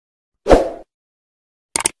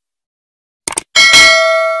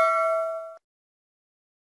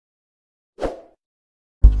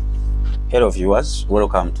Hello viewers,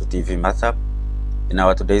 welcome to TV Math Up. In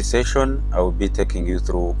our today's session, I will be taking you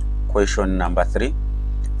through question number 3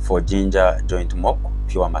 for Jinja Joint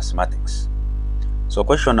Pure Mathematics. So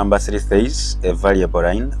question number 3 says a variable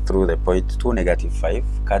line through the point 2, -5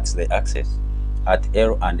 cuts the axis at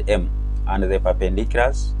L and M, and the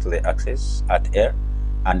perpendiculars to the axis at L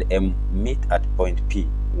and M meet at point P.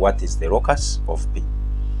 What is the locus of P?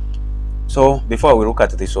 So before we look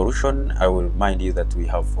at the solution, I will remind you that we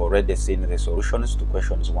have already seen the solutions to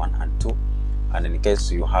questions 1 and 2. And in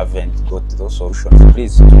case you haven't got those solutions,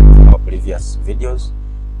 please check our previous videos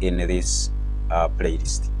in this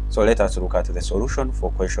playlist. So let us look at the solution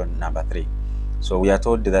for question number 3. So we are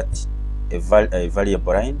told that a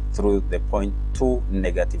variable line through the point 2,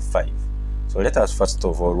 -5. So let us first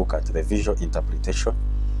of all look at the visual interpretation.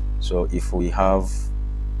 So if we have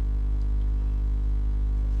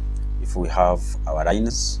our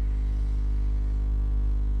lines,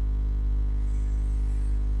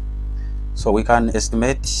 so we can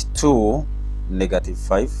estimate 2,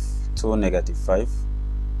 -5,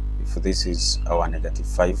 if this is our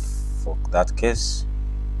 -5 for that case.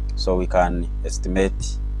 So we can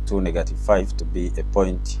estimate 2, -5 to be a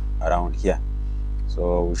point around here.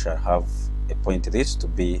 So we shall have a point this to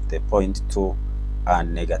be the point 2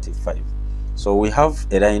 and -5. So we have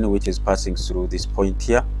a line which is passing through this point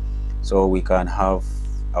here. So we can have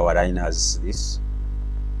our line as this.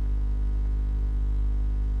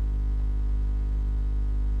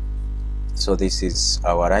 So this is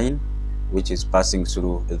our line which is passing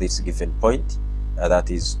through this given point, that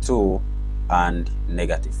is 2 and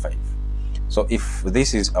 -5. So if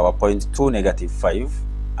this is our point 2, -5,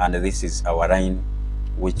 and this is our line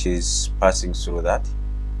which is passing through that,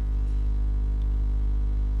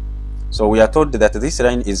 so we are told that this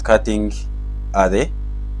line is cutting the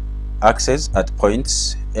axes at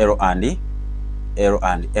points L and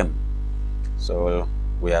M. So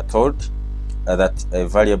we are told that a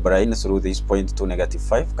variable line through this point 2,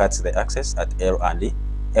 -5 cuts the axis at L and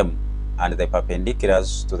M, and the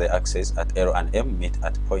perpendiculars to the axis at L and M meet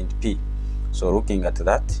at point P. So looking at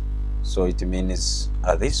that, so it means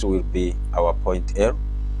this will be our point L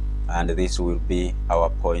and this will be our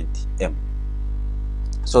point M.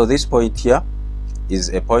 So this point here is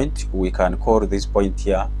a point. We can call this point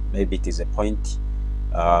here, maybe it is a point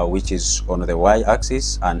which is on the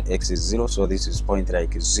y-axis and x is 0. So this is point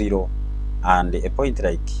like 0, and a point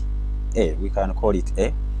like A, we can call it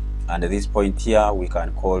A. And this point here, we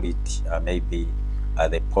can call it maybe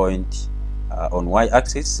the point on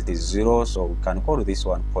y-axis, it is 0. So we can call this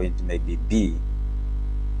one point maybe B.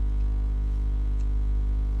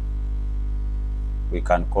 We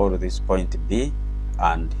can call this point B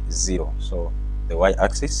and 0. So the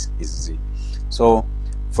y-axis is 0. So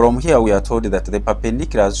from here we are told that the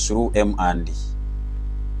perpendiculars through M and D.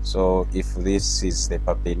 So if this is the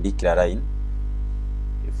perpendicular line,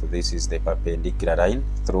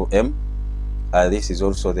 through M, this is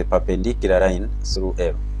also the perpendicular line through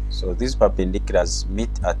L. So these perpendiculars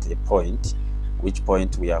meet at a point, which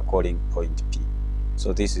point we are calling point P.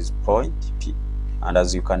 So this is point P, and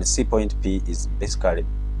as you can see, point P is basically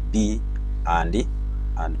B and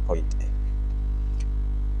point A.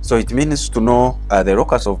 So it means to know the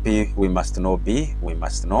locus of P, we must know B, we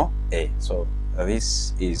must know A. So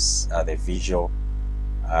this is the visual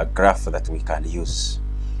graph that we can use.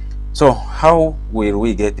 So how will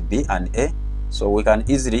we get B and A? So we can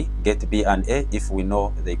easily get B and A if we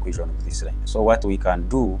know the equation of this line. So what we can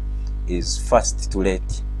do is first to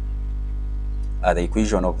let the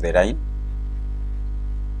equation of the line,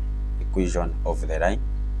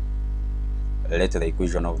 let the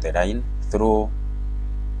equation of the line through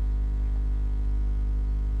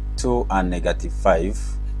 2 and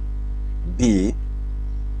 -5 be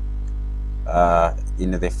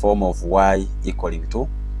in the form of y equaling to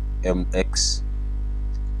mx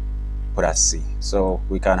plus c. So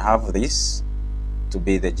we can have this to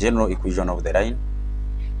be the general equation of the line,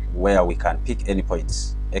 where we can pick any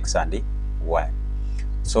points x and y.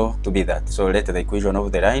 So to be that, so let the equation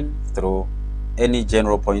of the line through any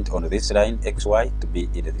general point on this line xy to be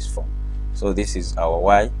in this form. So this is our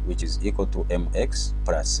y, which is equal to mx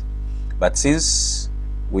plus c. But since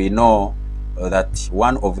we know that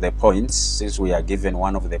one of the points, since we are given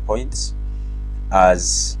one of the points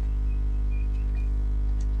as,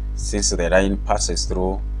 since the line passes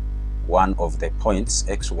through one of the points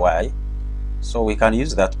xy, so we can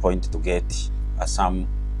use that point to get a sum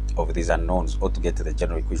of these unknowns, or to get the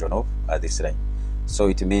general equation of this line. So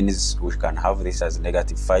it means we can have this as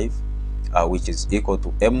 -5, which is equal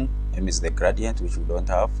to m. M is the gradient, which we don't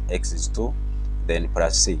have. X is 2, then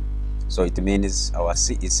plus c. So it means our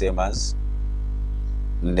c is same as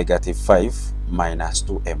negative 5 minus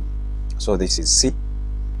 2m. So this is C.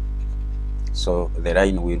 So the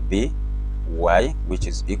line will be y, which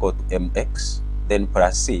is equal to mx, then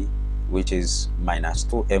plus C, which is minus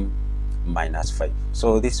 2m minus 5.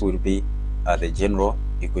 So this will be the general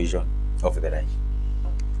equation of the line.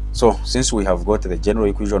 So since we have got the general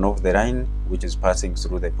equation of the line, which is passing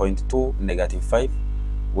through the point 2, negative 5,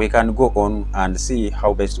 we can go on and see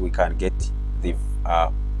how best we can get the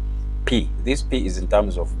P. This P is in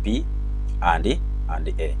terms of B and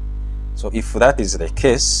A. So if that is the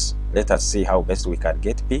case, let us see how best we can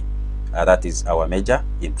get P. That is our major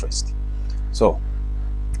interest. So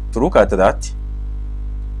to look at that,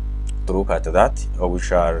 we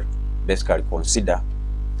shall basically consider,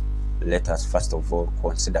 let us first of all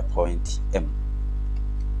consider point M.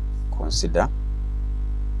 Consider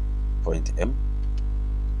point M.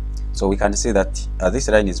 So we can see that this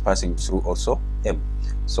line is passing through also M.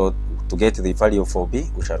 So to get the value for B,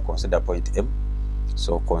 we shall consider point M.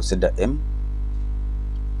 So consider M,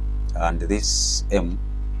 and this M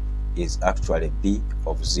is actually B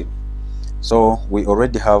of 0. So we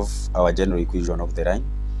already have our general equation of the line.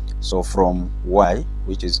 So from y,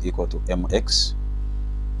 which is equal to mx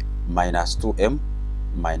minus 2m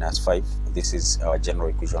minus 5, this is our general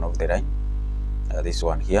equation of the line, this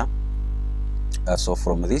one here. So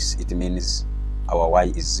from this, it means our y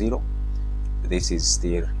is 0, this is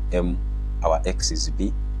still m, our x is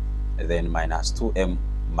b, and then minus 2m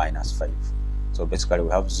minus 5. So basically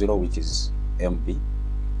we have 0, which is mb,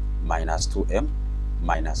 minus 2m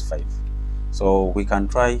minus 5. So we can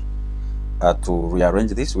try to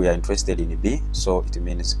rearrange this. We are interested in b, so it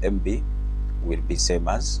means mb will be same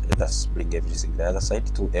as, let us bring everything the other side,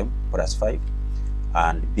 2m plus 5,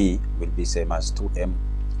 and b will be same as 2m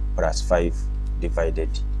plus 5 divided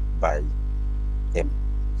by m.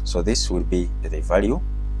 So this will be the value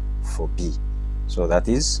for b. So that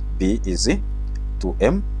is b is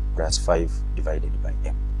 2m plus 5 divided by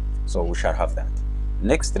m. So we shall have that.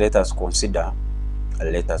 Next, let us consider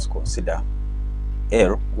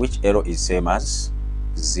L, which L is same as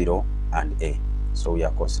 0 and a. So we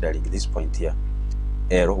are considering this point here,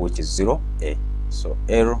 L, which is 0, a. So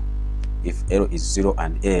L, if L is 0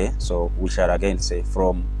 and a, so we shall again say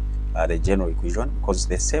from the general equation, because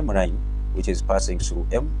the same line which is passing through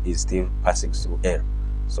M is still passing through L.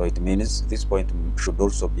 So it means this point should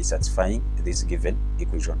also be satisfying this given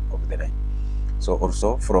equation of the line. So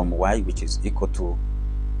also from y, which is equal to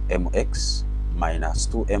mx minus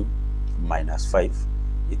 2m minus 5,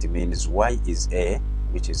 it means y is a,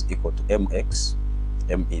 which is equal to mx,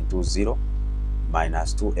 m into 0,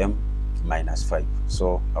 minus 2m minus 5.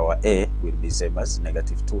 So our a will be same as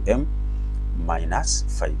negative 2m minus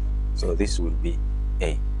 5. So this will be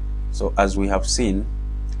a. So as we have seen,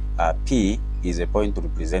 P is a point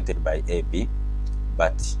represented by AB,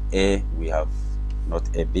 but A we have not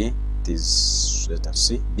AB, it is, let us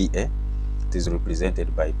see, BA. It is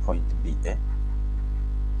represented by point BA.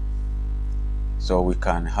 So we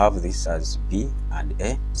can have this as B and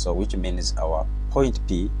A, so which means our point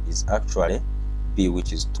P is actually B,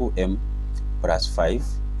 which is 2m plus 5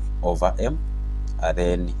 over m, and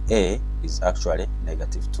then A is actually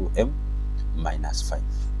negative 2m minus 5.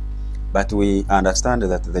 But we understand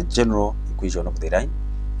that the general equation of the line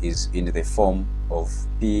is in the form of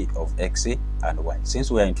P of x and y.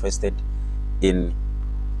 Since we are interested in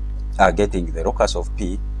getting the locus of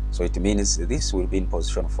P, so it means this will be in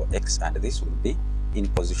position for x and this will be in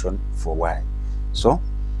position for y. So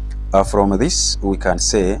from this we can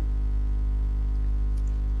say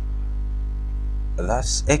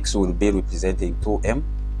thus x will be representing 2m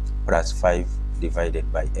plus 5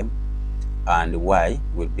 divided by m, and y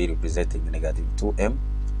will be representing negative 2m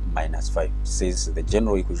minus 5, since the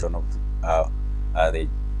general equation of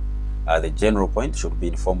the general point should be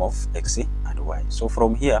in form of x and y. So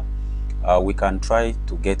from here we can try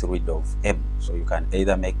to get rid of m. So you can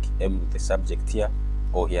either make m the subject here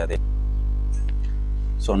or here.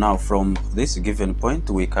 So now from this given point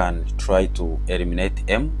we can try to eliminate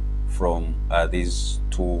m from these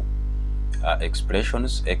two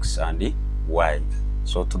expressions, x and y.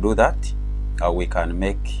 So to do that, we can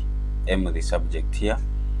make m the subject here,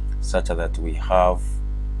 such that we have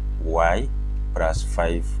y plus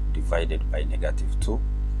 5 divided by negative 2,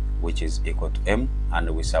 which is equal to m, and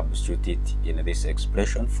we substitute it in this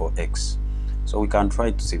expression for x. So we can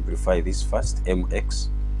try to simplify this first. Mx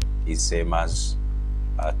is same as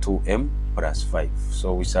 2m plus 5.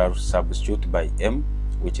 So we shall substitute by m,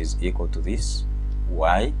 which is equal to this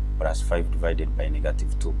y plus 5 divided by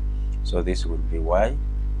negative 2. So this will be y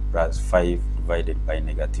plus 5 divided by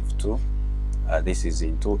negative 2. This is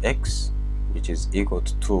into x, which is equal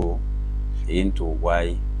to 2 into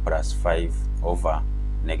y plus 5 over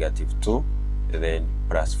negative 2, then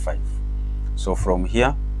plus 5. So from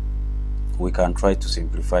here, we can try to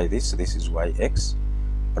simplify this. This is yx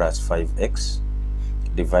plus 5x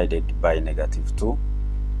divided by negative 2.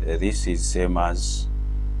 This is same as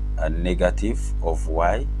a negative of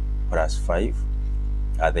y plus 5,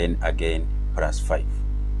 and then again plus 5.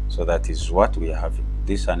 So that is what we are having.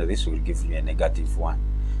 This and this will give me a negative 1.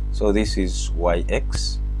 So this is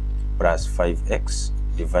yx plus 5x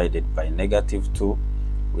divided by negative 2,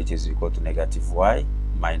 which is equal to negative y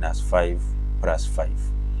minus 5 plus 5.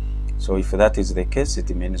 So if that is the case, it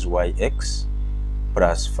means yx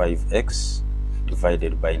plus 5x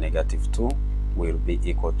divided by negative 2 will be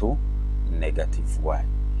equal to negative y.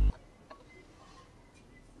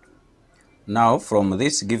 Now from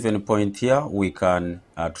this given point here, we can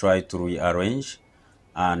try to rearrange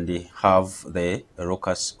and have the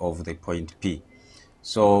locus of the point P.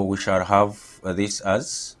 So we shall have this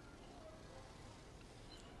as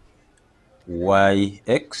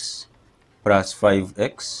yx plus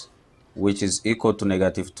 5x, which is equal to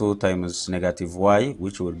negative 2 times negative y,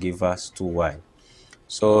 which will give us 2y.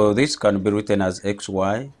 So this can be written as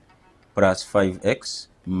xy plus 5x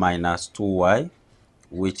minus 2y,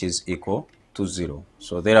 which is equal to 0.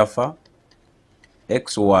 So therefore,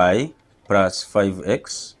 xy plus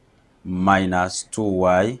 5x minus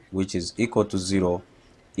 2y, which is equal to 0,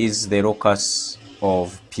 is the locus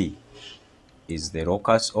of P. Is the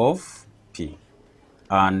locus of P.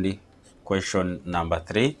 And question number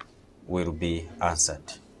 3 will be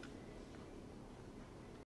answered.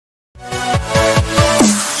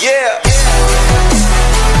 Yeah.